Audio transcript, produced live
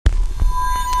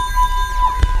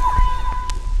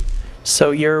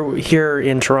So you're here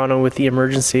in Toronto with The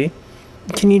Emergency.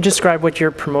 Can you describe what you're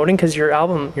promoting? Because your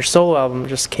album, your solo album,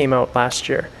 just came out last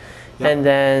year. Yeah. And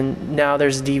then now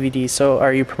there's DVD. So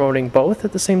are you promoting both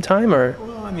at the same time, or?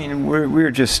 Well, I mean,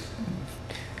 we're just,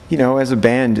 you know, as a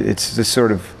band, it's this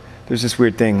sort of, there's this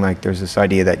weird thing, like there's this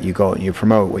idea that you go and you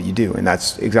promote what you do, and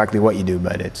that's exactly what you do.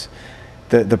 But it's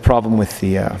the problem with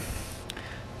the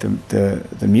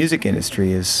music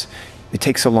industry is it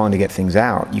takes so long to get things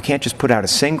out. You can't just put out a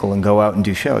single and go out and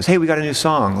do shows. Hey, we got a new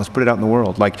song, let's put it out in the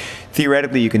world. Like,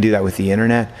 theoretically you can do that with the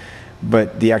internet,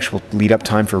 but the actual lead up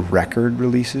time for record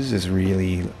releases is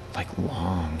really like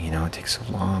long, you know, it takes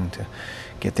so long to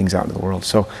get things out into the world.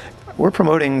 So we're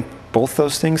promoting both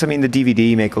those things. I mean, the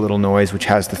DVD, Make a Little Noise, which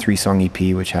has the 3-song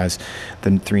EP, which has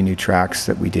the 3 new tracks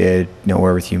that we did,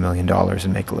 Nowhere With You, $1 Million,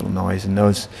 and Make a Little Noise, and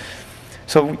those.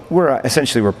 So we're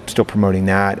still promoting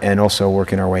that, and also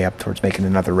working our way up towards making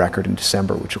another record in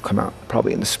December, which will come out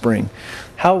probably in the spring.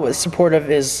 How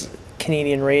supportive is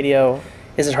Canadian radio?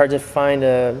 Is it hard to find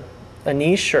a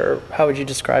niche, or how would you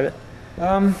describe it?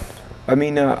 I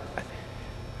mean,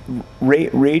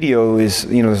 radio is,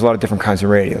 you know, there's a lot of different kinds of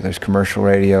radio. There's commercial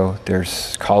radio,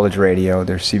 there's college radio,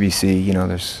 there's CBC, you know,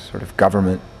 there's sort of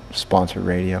government-sponsored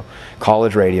radio.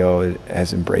 College radio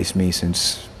has embraced me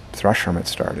since Thrush Hermit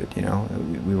started, you know.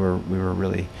 We were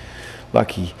really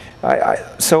lucky.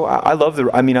 So I love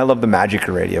the magic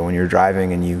of radio when you're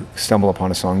driving and you stumble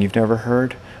upon a song you've never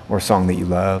heard or a song that you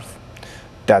love.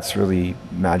 That's really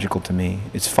magical to me.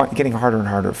 It's getting harder and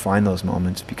harder to find those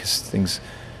moments because things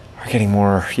are getting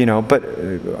more, you know, but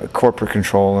corporate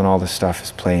control and all this stuff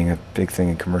is playing a big thing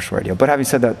in commercial radio. But having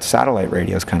said that, satellite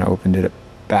radio's kind of opened it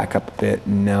back up a bit,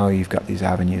 and now you've got these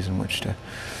avenues in which to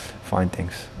find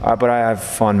things. But I have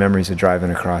fond memories of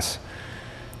driving across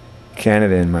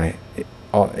Canada in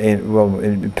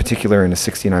particular in a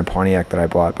 '69 Pontiac that I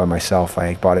bought by myself.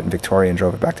 I bought it in Victoria and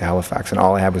drove it back to Halifax, and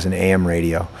all I had was an AM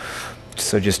radio.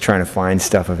 So just trying to find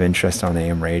stuff of interest on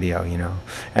AM radio, you know.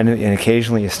 And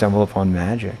occasionally you stumble upon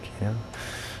magic, you know.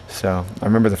 So I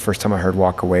remember the first time I heard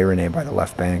Walk Away Renee by the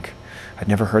Left Bank. I'd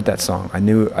never heard that song.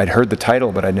 I'd heard the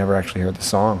title, but I'd never actually heard the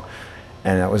song.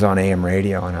 And that was on AM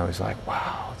radio, and I was like,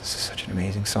 wow, this is such an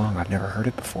amazing song. I've never heard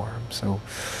it before. So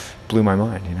blew my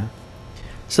mind, you know.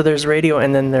 So there's radio,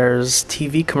 and then there's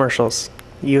TV commercials.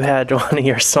 You had one of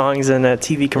your songs in a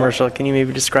TV commercial. Can you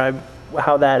maybe describe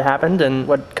how that happened and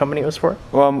what company it was for?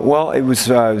 Well, it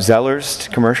was Zeller's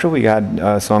commercial. We had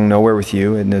a song Nowhere With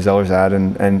You in the Zeller's ad,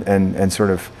 and sort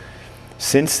of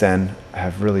since then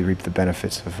have really reaped the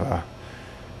benefits of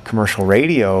commercial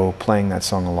radio playing that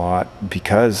song a lot,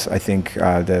 because I think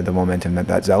the momentum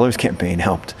that Zeller's campaign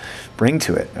helped bring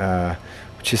to it,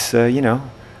 which is, you know,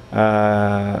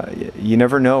 you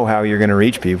never know how you're going to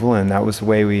reach people, and that was the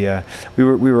way we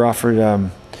were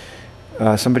offered.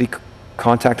 Somebody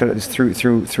contacted us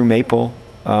through Maple.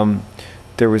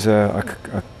 There was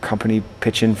a company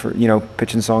pitching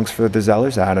songs for the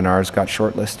Zeller's ad, and ours got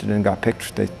shortlisted and got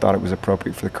picked. They thought it was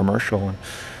appropriate for the commercial, and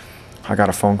I got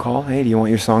a phone call. Hey, do you want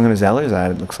your song in a Zeller's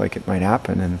ad? It looks like it might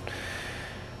happen. And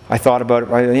I thought about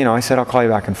it. I said, I'll call you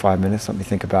back in 5 minutes. Let me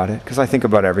think about it, because I think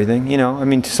about everything. You know, I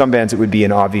mean, to some bands it would be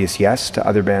an obvious yes. To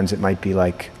other bands it might be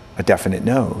like a definite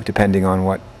no, depending on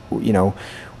what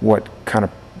kind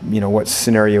of, you know, what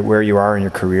scenario, where you are in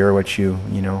your career,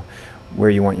 where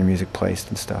you want your music placed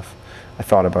and stuff. I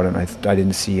thought about it, and I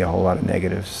didn't see a whole lot of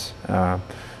negatives.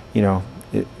 You know,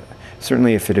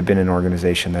 certainly if it had been an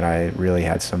organization that I really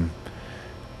had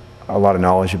a lot of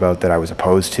knowledge about that I was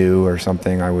opposed to or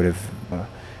something, I would have,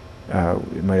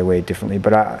 it might have weighed differently.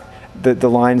 But the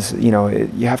lines, you know,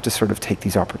 you have to sort of take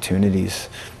these opportunities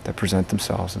that present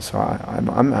themselves, and so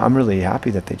I'm really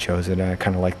happy that they chose it. I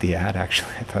kind of liked the ad,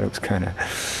 actually. I thought it was kind of,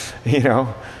 you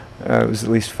know, it was at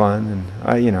least fun,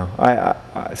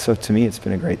 and so to me it's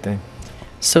been a great thing.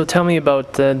 So tell me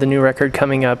about the new record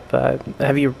coming up.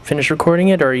 Have you finished recording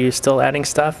it, or are you still adding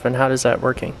stuff, and how does that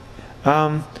working?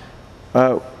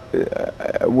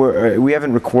 We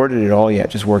haven't recorded it all yet,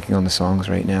 just working on the songs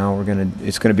right now.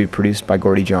 It's gonna be produced by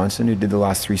Gordy Johnson, who did the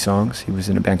last 3 songs. He was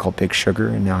in a band called Big Sugar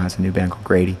and now has a new band called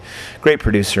Grady. Great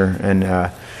producer, and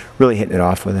really hitting it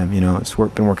off with him. You know, it's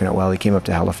been working out well. He came up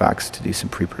to Halifax to do some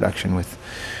pre-production with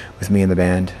me and the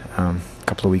band a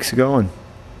couple of weeks ago, and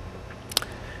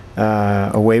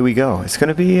away we go. It's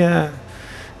gonna be a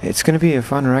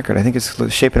fun record. I think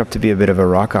it's shaping up to be a bit of a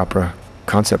rock opera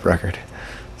concept record.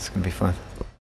 It's gonna be fun.